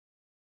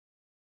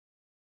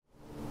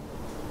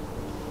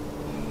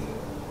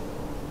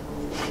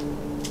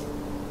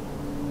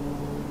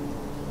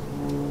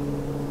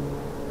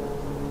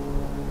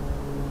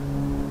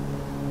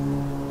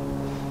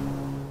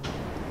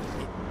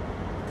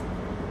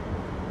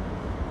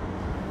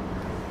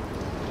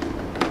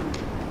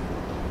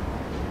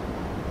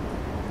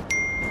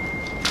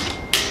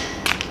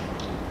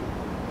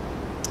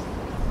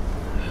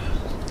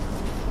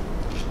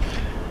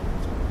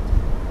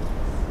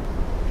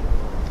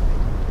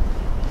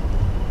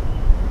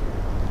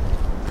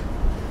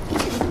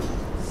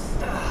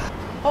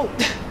Oh,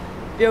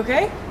 you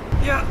okay?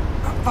 Yeah,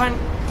 I'm fine.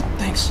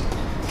 Thanks.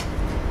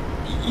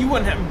 You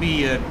wouldn't happen to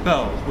be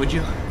Belle, would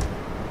you?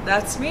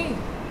 That's me.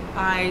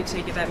 I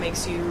take it that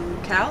makes you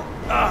Cal?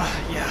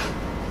 Yeah.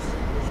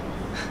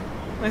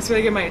 Nice way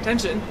to get my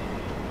attention.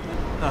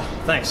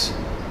 Thanks.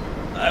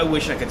 I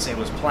wish I could say it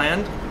was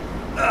planned.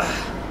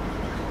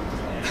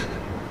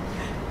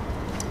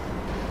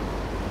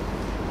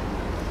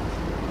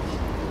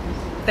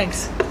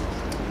 Thanks.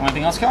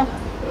 Anything else, Cal?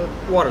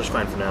 Water's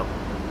fine for now.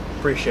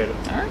 Appreciate it.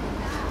 Alright.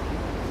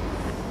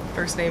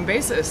 First name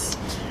basis.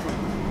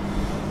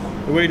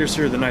 The waiters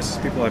here are the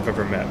nicest people I've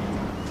ever met.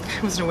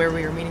 I wasn't aware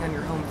we were meeting on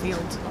your home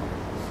field.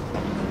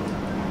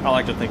 I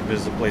like to think of it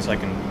as a place I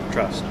can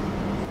trust.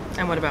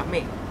 And what about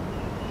me?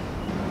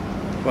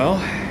 Well,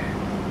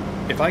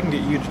 if I can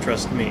get you to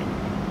trust me,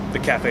 the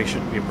cafe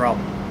shouldn't be a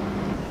problem.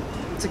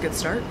 It's a good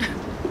start.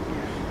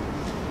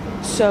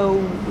 So,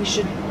 we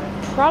should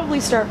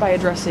probably start by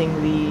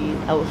addressing the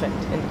elephant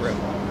in the room.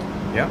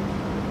 Yeah,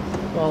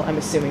 Well, I'm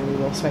assuming we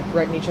will swipe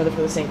right in each other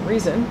for the same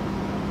reason.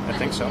 I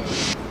think so.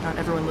 Not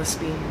everyone lists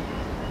being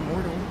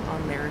immortal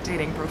on their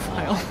dating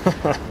profile.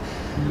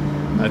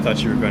 I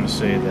thought you were going to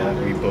say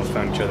that we both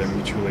found each other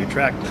mutually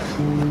attractive.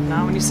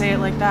 Not when you say it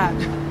like that.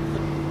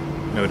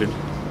 Noted.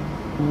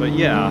 But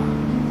yeah,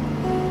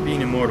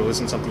 being immortal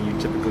isn't something you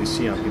typically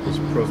see on people's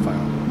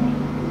profile.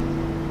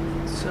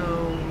 So,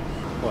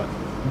 What?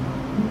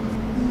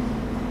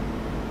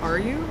 are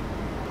you?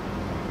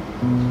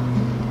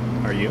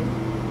 Are you?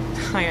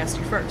 I asked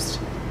you first.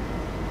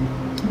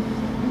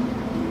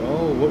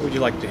 Well, what would you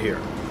like to hear?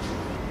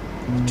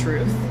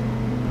 Truth.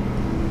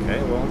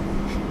 Okay, well,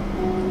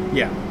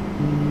 yeah.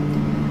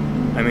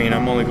 I mean,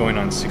 I'm only going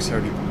on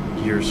 600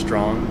 years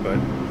strong, but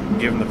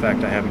given the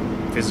fact I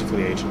haven't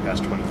physically aged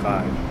past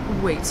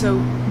 25. Wait,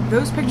 so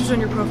those pictures on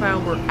your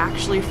profile were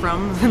actually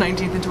from the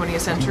 19th and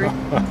 20th century?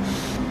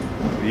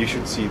 You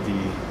should see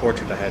the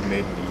portrait I had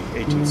made in the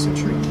 18th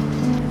century.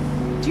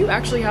 Do you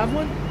actually have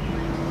one?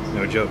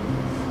 No joke.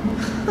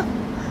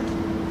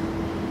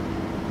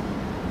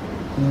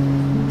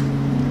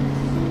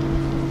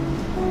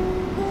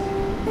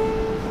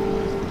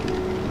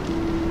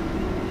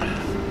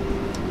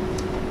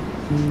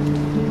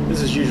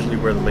 This is usually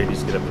where the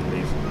ladies get up and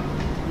leave.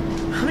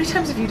 How many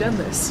times have you done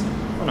this?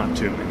 Well, not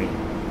too many.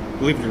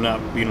 Believe it or not,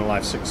 being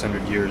alive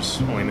 600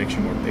 years only makes you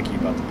more picky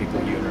about the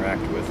people you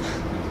interact with.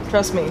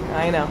 Trust me,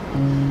 I know.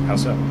 How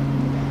so?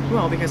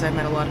 Well, because I've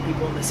met a lot of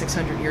people in the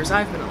 600 years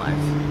I've been alive.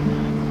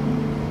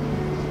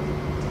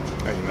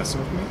 Are you messing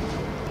with me?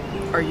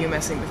 Are you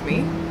messing with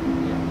me?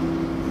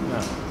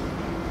 No.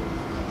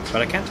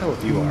 But I can't tell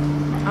if you are.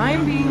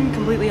 I'm being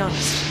completely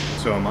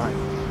honest. So am I.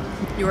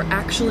 You're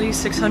actually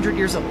 600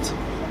 years old.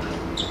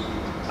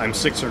 I'm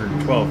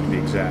 612 to be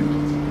exact.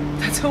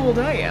 That's how old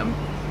I am.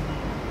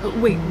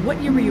 Wait,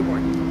 what year were you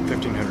born?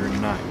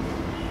 1509.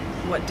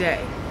 What day?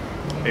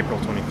 April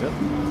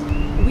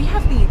 25th. We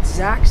have the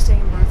exact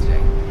same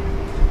birthday.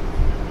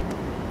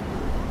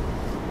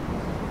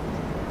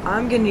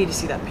 I'm gonna need to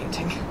see that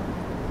painting.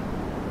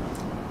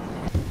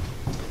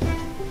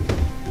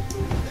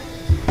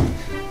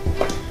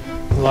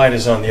 The light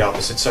is on the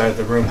opposite side of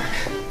the room.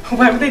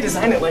 Why would they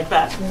design it like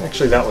that?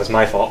 Actually, that was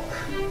my fault.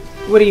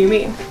 What do you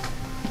mean?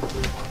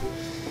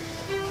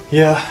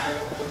 Yeah,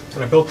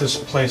 when I built this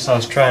place, I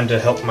was trying to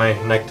help my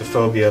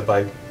nyctophobia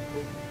by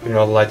putting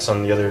all the lights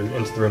on the other end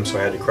of the room, so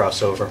I had to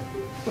cross over.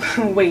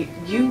 Wait,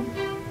 you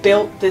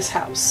built this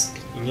house?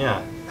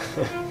 Yeah.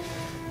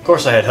 Of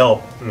course I had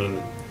help. I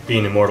mean,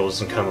 being immortal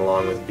doesn't come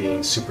along with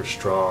being super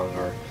strong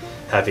or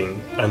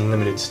having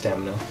unlimited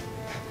stamina,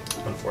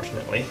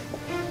 unfortunately.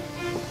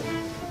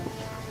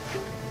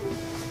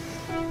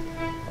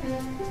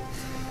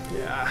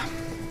 Yeah,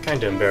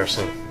 kinda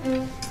embarrassing.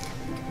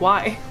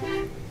 Why?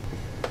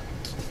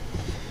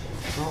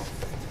 Well,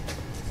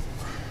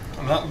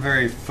 I'm not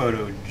very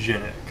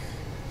photogenic.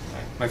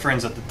 My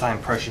friends at the time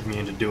pressured me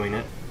into doing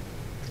it.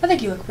 I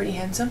think you look pretty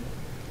handsome.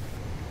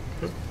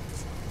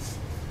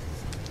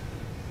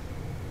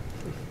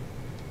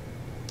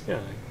 Yeah,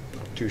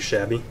 not too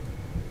shabby.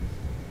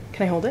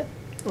 Can I hold it?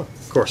 Oh,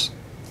 of course.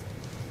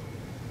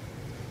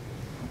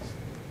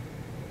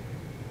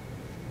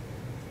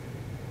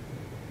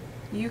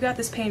 You got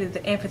this painted at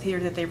the amphitheater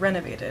that they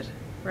renovated,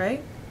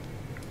 right?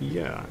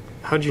 Yeah,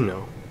 how'd you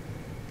know?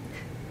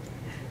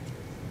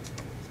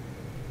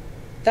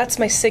 That's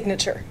my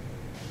signature.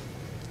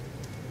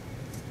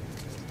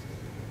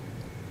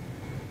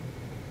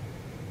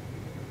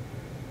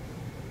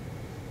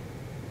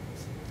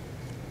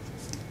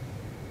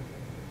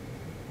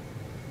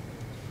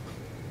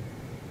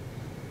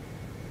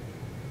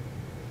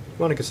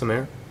 Want to get some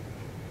air?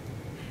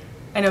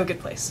 I know a good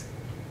place.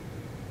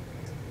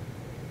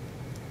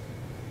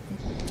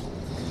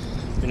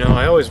 You know,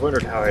 I always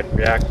wondered how I'd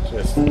react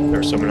if there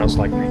was someone else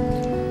like me.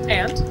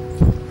 And?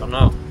 Don't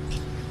know.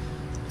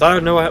 Thought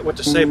I'd know what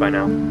to say by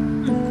now.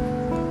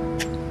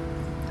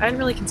 I hadn't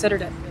really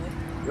considered it,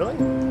 really.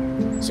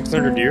 Really?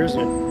 600 years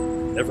and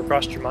it never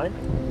crossed your mind?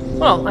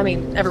 Well, I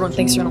mean, everyone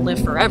thinks you're gonna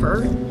live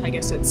forever. I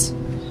guess it's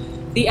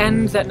the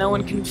end that no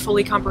one can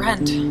fully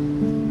comprehend.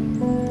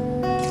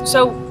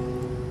 So,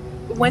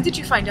 when did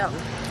you find out?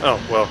 Oh,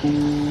 well,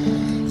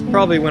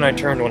 probably when I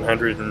turned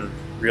 100 and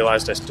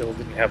realized I still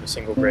didn't have a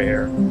single gray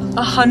hair.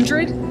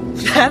 100?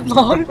 That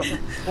long?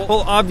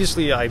 Well,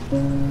 obviously I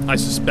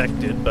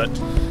suspected, but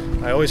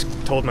I always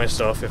told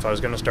myself if I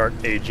was going to start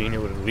aging,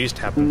 it would at least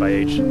happen by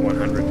age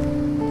 100.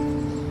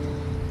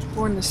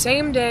 Born the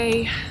same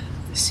day,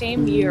 the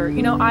same year.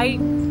 You know, I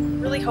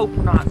really hope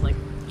we're not, like,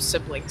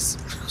 siblings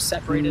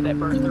separated at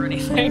birth or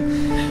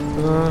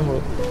anything. Well,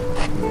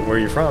 where are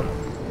you from?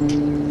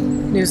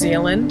 New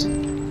Zealand?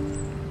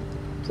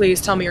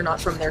 Please tell me you're not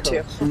from there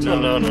too.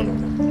 No.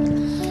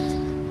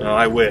 No,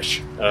 I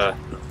wish.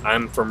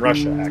 I'm from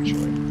Russia,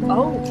 actually.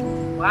 Oh,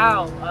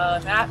 wow.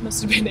 That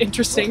must have been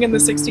interesting in the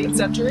 16th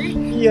century.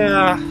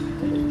 Yeah,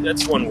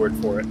 that's one word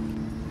for it.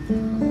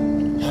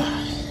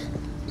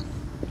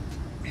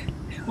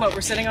 What,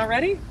 we're sitting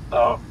already?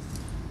 Oh,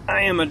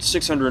 I am a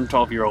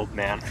 612-year-old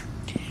man.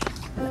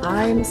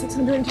 I'm a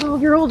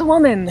 612-year-old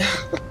woman.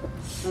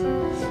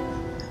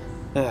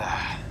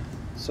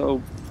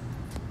 So,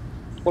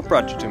 what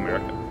brought you to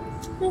America?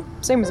 Well,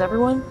 same as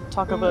everyone.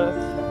 Talk of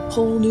a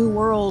whole new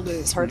world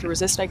is hard to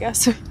resist, I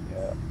guess. Yeah,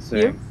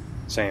 same. You?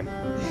 Same.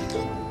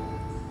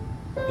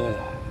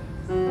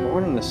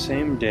 Born in the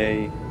same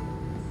day,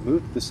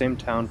 moved to the same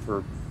town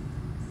for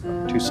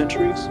 2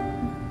 centuries?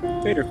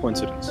 Fate or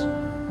coincidence?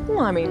 Well,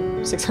 I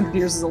mean, 600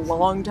 years is a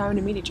long time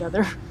to meet each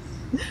other.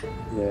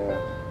 Yeah.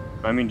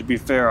 I mean, to be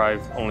fair,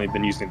 I've only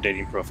been using a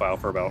dating profile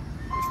for about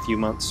a few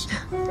months.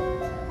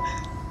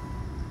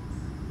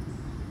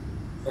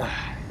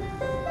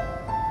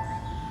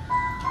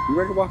 You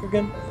ready to walk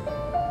again?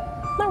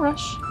 No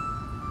rush.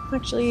 I'm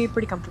actually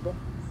pretty comfortable.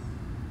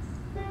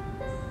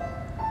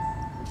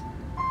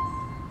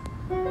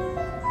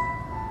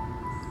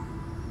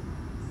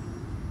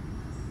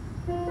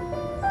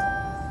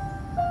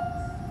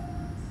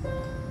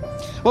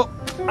 Well,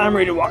 I'm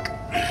ready to walk.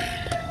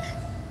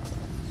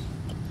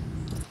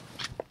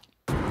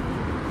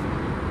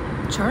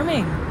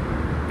 Charming.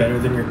 Better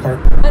than your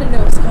partner? I didn't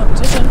know it was a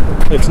competition.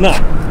 It's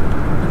not.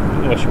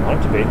 Unless you want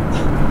it to be.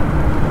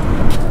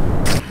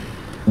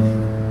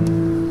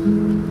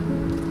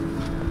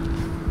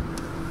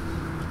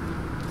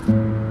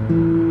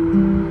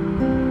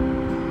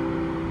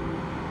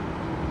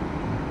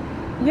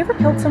 You ever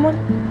killed someone?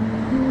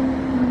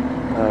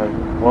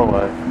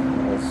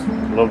 It's a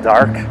little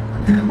dark.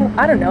 Well,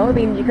 I don't know. I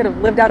mean, you could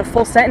have lived out a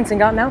full sentence and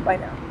gotten out by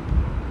now.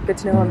 Good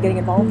to know who I'm getting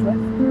involved with.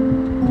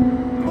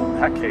 Well, in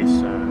that case,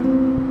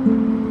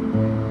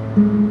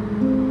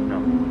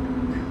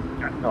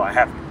 no, I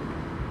haven't.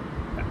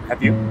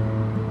 Have you?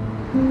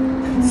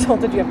 So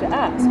did you have to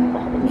ask?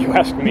 You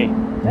asked me.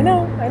 I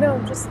know.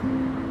 I'm just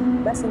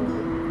messing with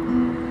you.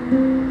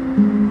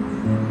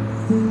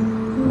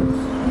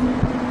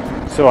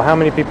 So how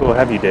many people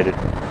have you dated?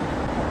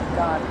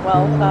 God.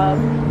 Well,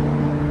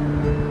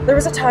 there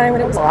was a time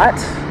when it was a lot.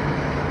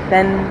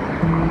 Then,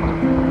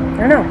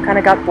 I don't know, kind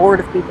of got bored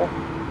of people.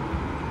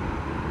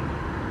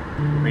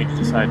 What made you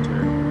decide to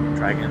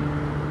try again?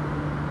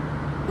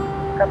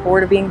 Got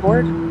bored of being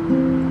bored.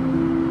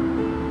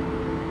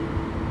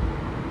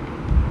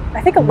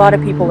 I think a lot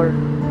of people are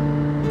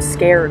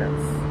scared of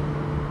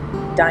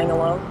dying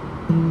alone.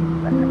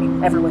 I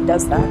mean, everyone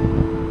does that.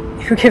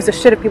 Who gives a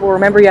shit if people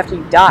remember you after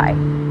you die?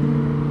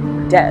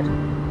 You're dead.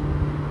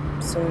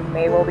 So you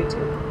may well be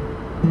too.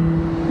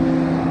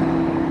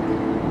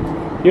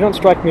 You don't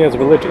strike me as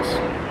religious.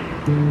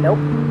 Nope.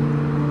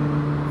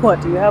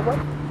 What, do you have one?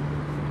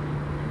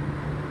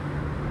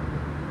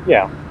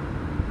 Yeah.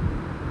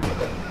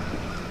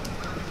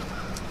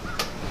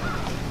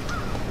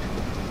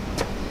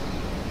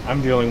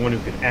 I'm the only one who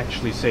can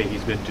actually say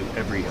he's been to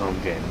every home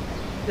game.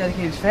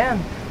 Dedicated fan.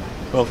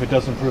 Well, if it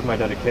doesn't prove my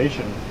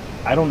dedication,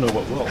 I don't know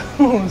what will.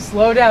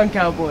 Slow down,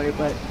 cowboy,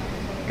 but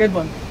good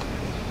one.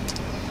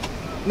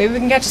 Maybe we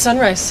can catch a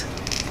sunrise.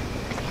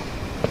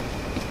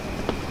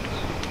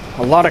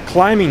 A lot of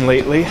climbing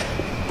lately.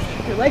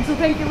 Your legs will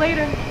thank you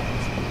later.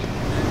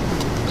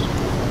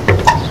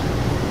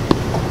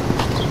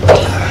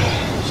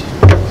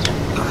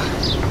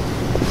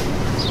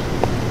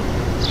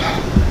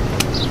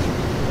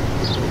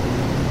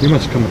 You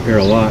must come up here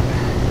a lot.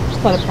 Just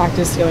a lot of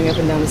practice going up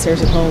and down the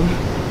stairs at home.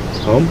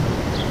 Home?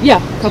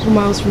 Yeah, a couple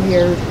miles from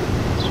here,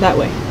 that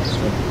way.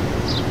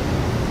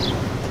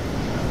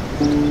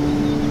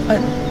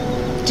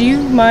 Do you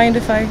mind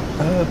if I...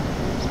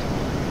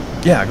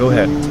 Yeah, go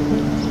ahead.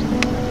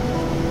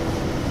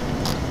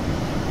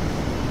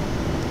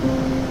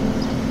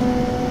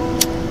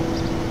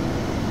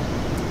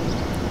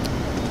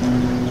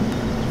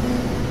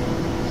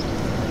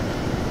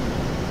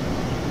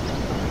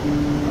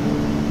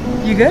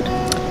 You good?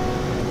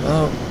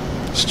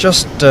 It's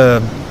just, how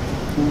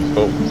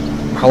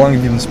long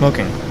have you been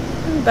smoking?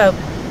 About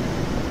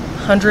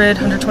 100,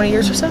 120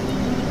 years or so.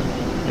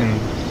 And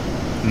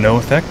no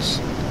effects?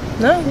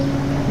 No.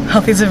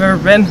 Healthiest I've ever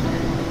been.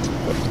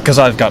 Because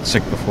I've got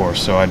sick before,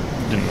 so I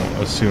didn't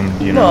assume,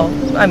 you know.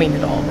 Well, I mean,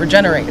 it all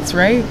regenerates,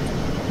 right?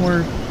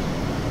 We're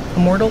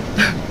immortal.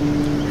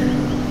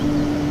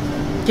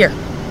 Here.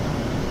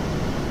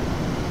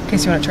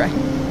 case you want to try.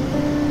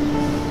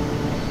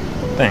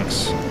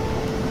 Thanks.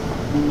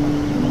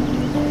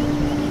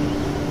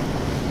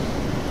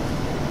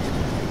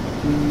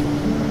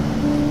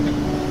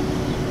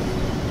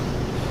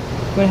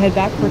 Want to head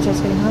back before it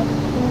starts getting hot?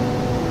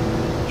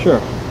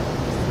 Sure.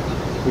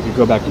 We could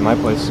go back to my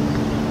place.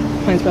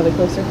 Mine's probably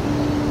closer.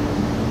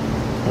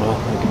 Well,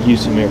 I could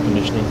use some air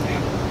conditioning.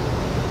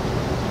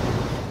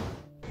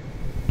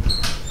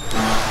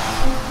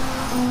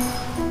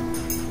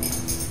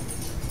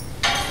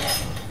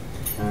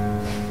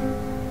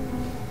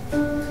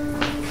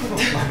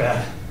 My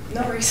bad.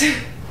 No worries.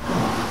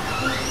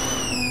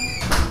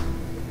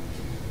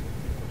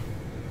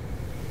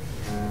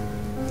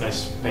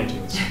 Nice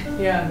paintings.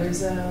 Yeah,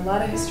 there's a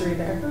lot of history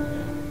there.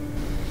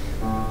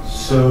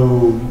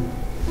 So,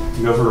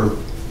 you ever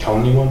tell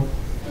anyone?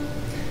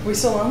 We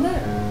still on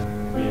that?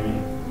 What do you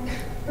mean?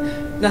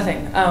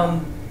 Nothing.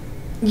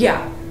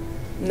 Yeah.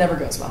 Never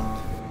goes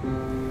well.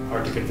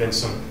 Hard to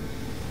convince them.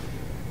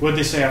 What'd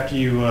they say after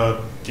you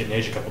get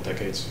engaged a couple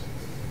decades?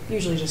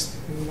 Usually just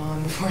move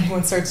on before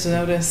anyone starts to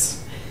notice.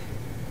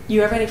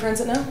 You have any friends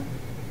that know?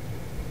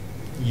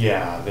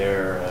 Yeah,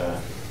 they're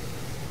a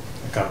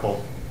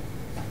couple.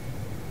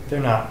 They're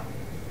not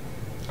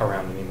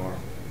around anymore.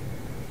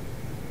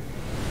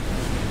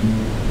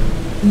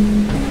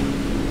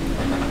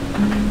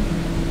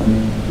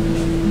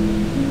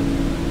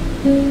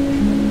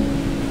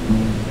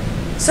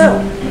 So,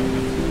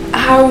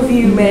 how have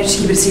you managed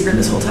to keep it a secret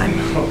this whole time?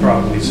 Well,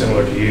 probably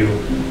similar to you.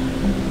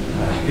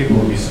 People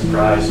will be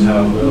surprised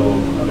how little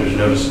others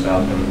notice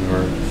about them,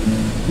 or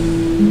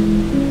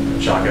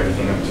chalk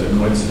everything up to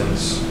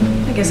coincidence.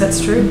 I guess that's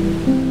true.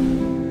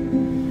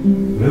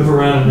 Move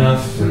around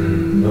enough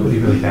and nobody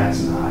really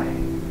bats an eye.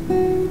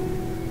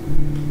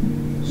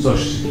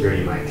 Social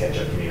Security might catch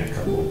up to me in a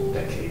couple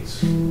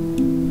decades.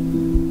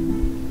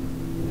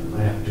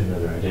 Might have to do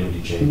another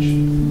identity change.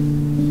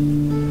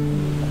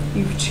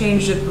 You've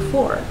changed it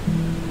before.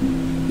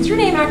 Is your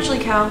name actually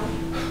Cal?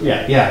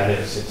 Yeah, it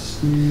is.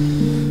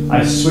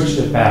 I switched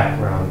it back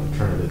around the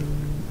turn of the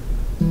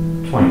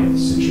 20th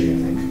century, I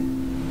think.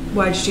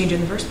 Why'd you change it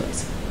in the first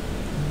place?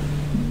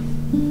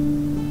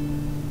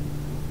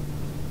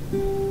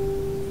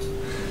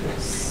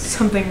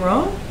 Something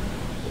wrong?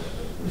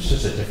 It was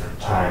just a different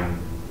time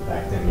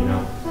back then, you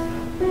know?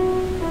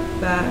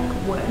 Back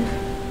when?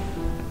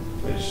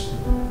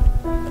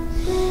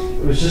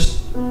 It was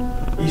just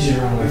easier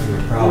to run away from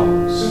your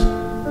problems.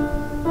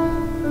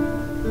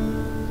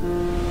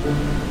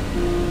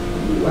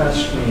 You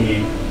asked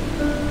me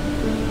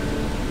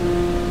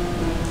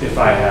if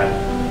I had...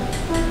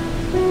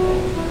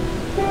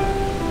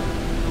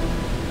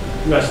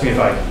 You asked me if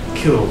I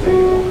killed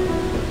anyone.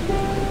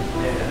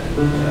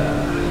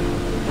 And,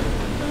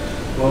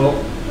 well,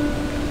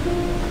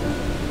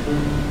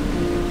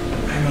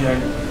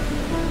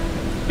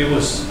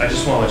 I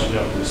just want to let you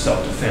know it was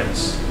self-defense.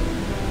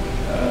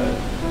 And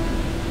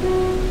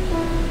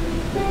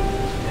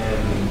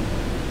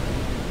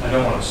I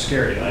don't want to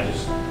scare you,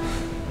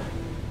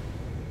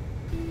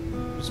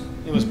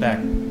 it was back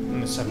in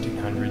the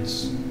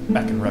 1700s,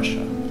 back in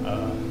Russia.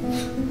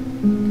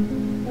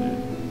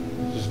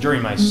 It was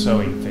during my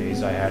sewing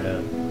phase. I had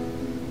a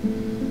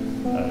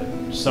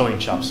sewing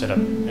shop set up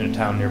in a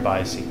town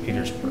nearby, St.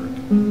 Petersburg.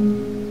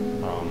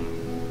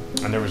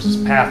 And there was this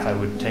path I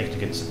would take to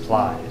get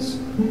supplies.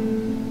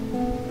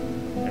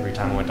 Every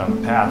time I went down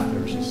the path,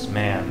 there was this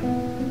man.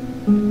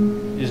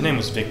 His name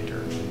was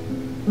Victor.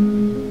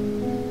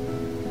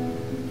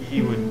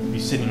 He would be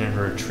sitting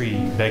under a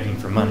tree begging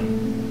for money.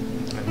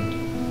 And,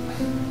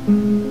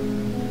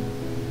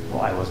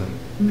 well, I wasn't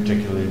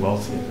particularly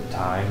wealthy at the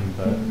time,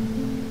 but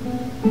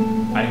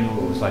I knew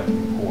what it was like to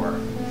be poor.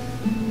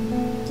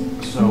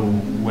 So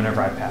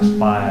whenever I passed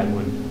by, I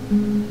would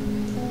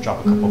drop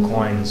a couple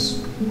coins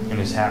in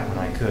his hat when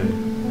I could.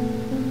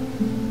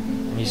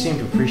 And he seemed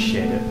to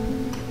appreciate it.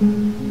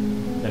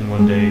 Then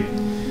one day,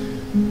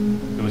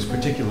 it was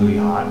particularly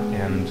hot,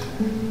 and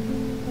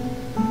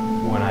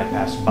when I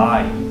passed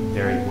by,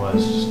 there he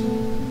was,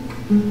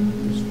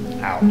 just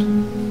out.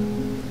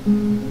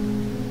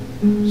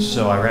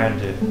 So I ran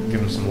to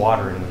give him some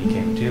water, and when he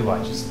came to,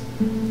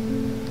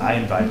 I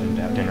invited him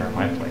to have dinner at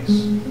my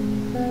place.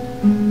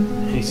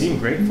 And he seemed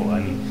grateful. I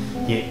mean,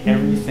 he ate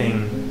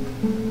everything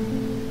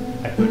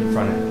I put in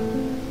front of him.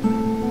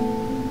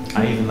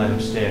 I even let him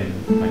stay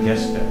in my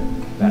guest bed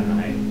that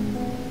night.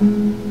 But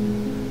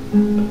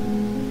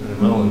in the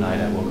middle of the night,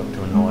 I woke up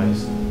to a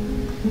noise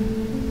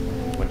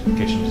and went to the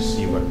kitchen to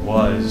see what it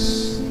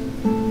was.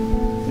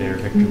 There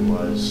Victor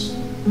was,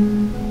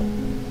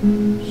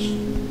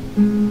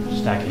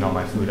 stacking all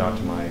my food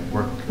onto my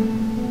work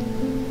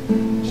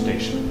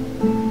station.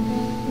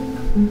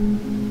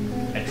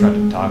 I tried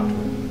to talk to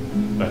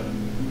him, but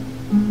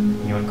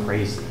he went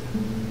crazy.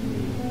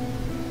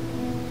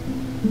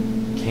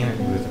 He came at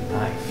me with a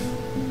knife,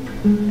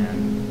 and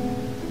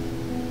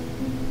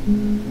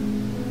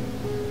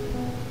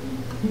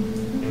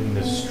in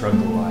this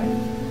struggle, I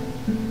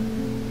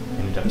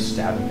ended up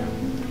stabbing him.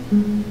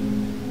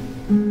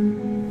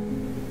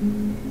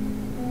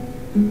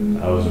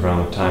 I was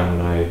around the time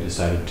when I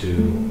decided to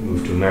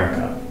move to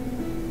America.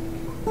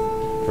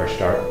 Fresh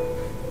start.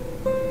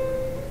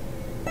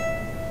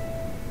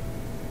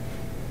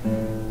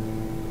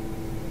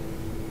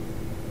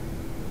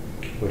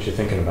 What you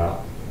thinking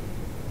about?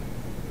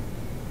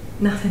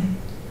 Nothing.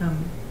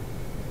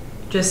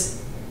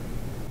 Just,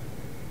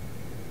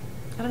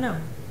 I don't know.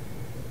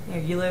 You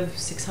know, you live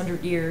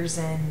 600 years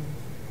and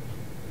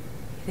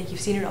you think you've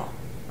seen it all,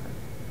 or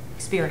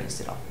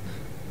experienced it all.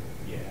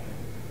 Yeah.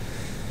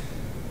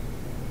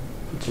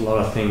 Puts a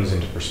lot of things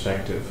into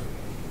perspective.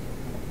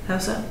 How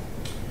so?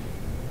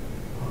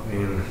 I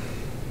mean,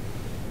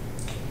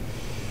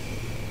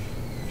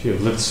 if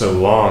you've lived so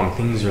long,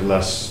 things are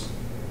less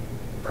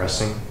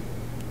pressing.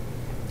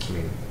 I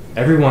mean,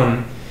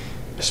 everyone,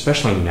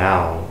 especially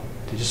now,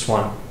 they just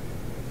want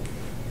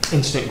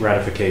instant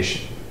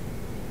gratification.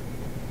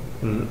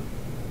 And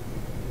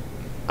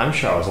I'm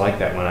sure I was like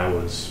that when I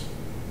was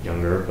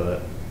younger,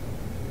 but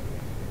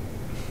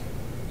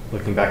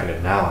looking back at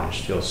it now, I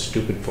just feel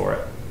stupid for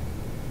it.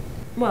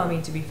 Well, I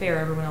mean, to be fair,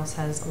 everyone else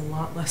has a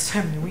lot less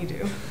time than we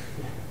do.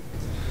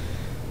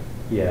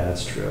 Yeah,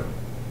 that's true.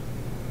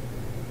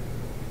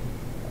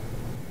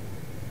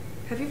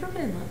 Have you ever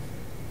been in love?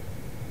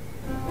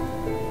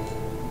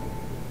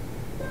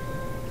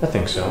 I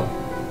think so.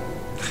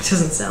 It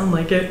doesn't sound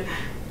like it.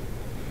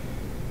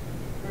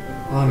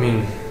 Well, I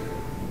mean,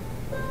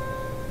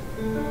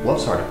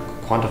 love's hard to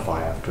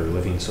quantify after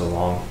living so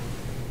long.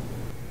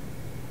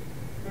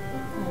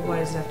 Well, why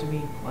does it have to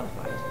be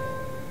quantified?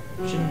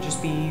 Shouldn't it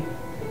just be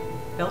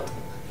felt?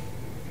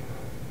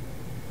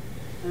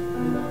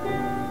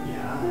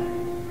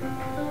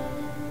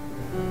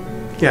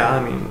 Yeah,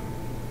 I mean,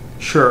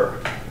 sure.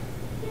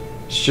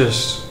 It's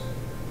just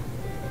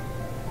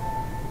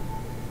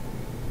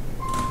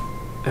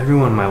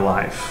everyone in my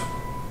life,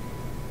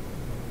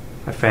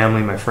 my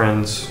family, my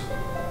friends,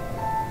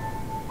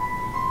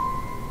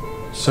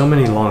 so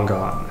many long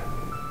gone.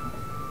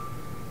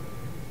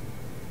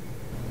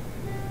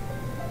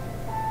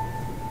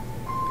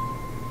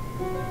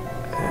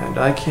 And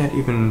I can't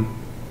even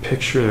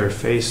picture their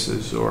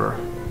faces or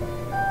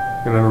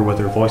remember what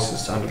their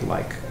voices sounded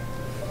like.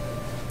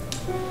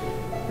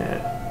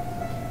 And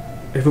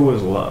if it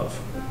was love,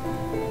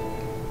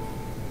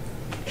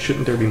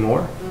 shouldn't there be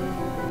more?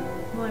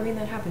 Well, I mean,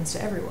 that happens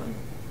to everyone.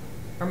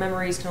 Our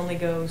memories can only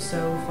go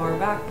so far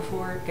back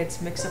before it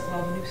gets mixed up with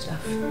all the new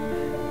stuff.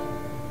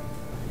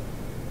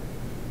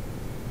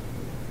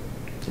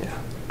 Yeah.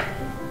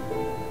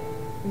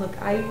 Look,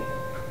 I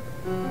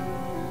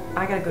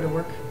gotta go to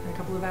work in a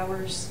couple of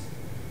hours.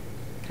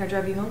 Can I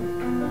drive you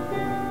home?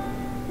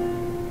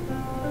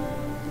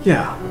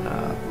 Yeah,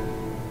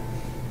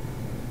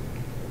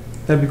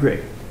 that'd be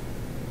great.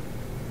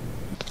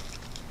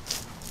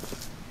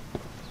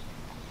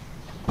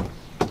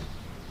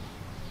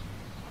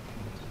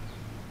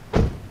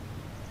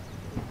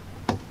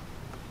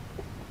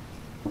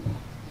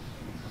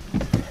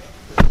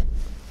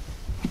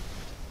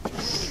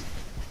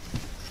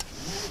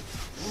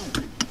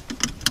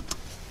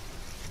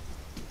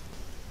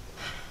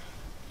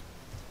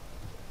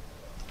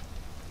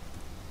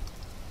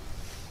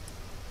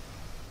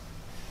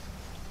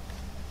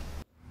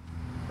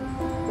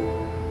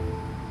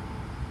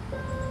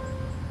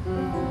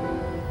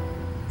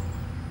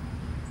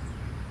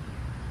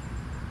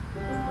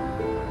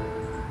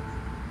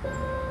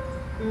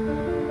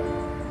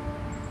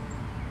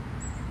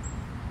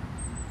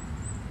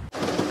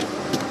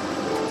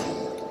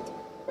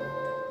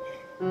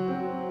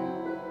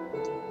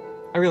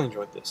 I really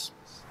enjoyed this.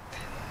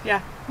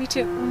 Yeah, me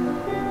too.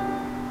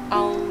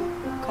 I'll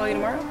call you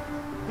tomorrow.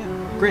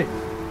 Yeah, great.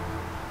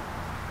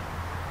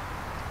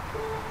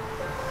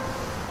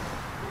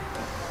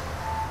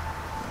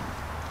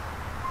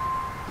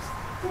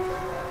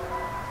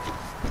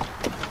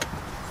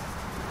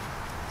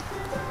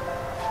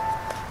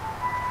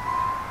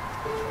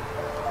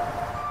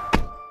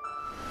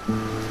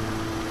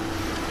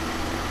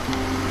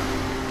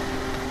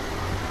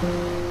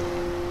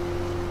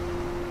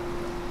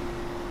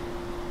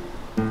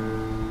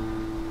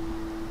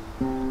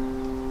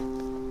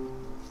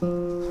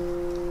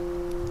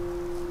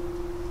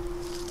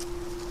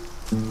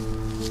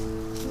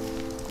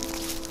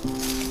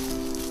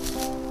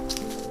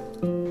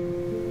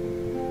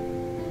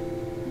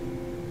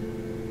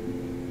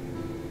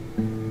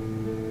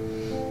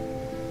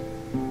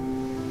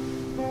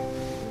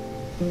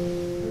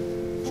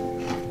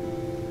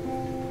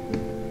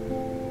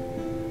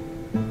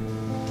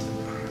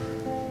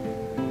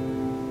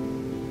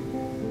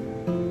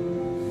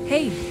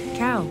 Hey,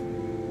 Cal.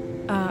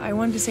 I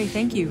wanted to say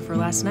thank you for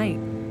last night.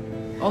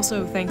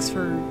 Also, thanks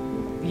for,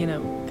 you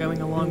know, going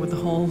along with the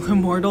whole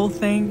immortal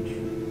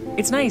thing.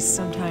 It's nice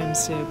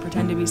sometimes to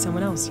pretend to be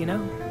someone else, you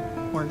know?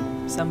 Or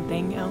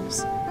something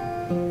else.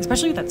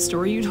 Especially with that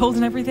story you told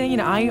and everything. You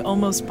know, I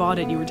almost bought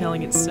it. You were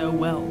telling it so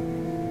well.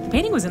 The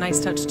painting was a nice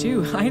touch,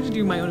 too. I had to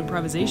do my own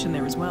improvisation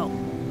there as well.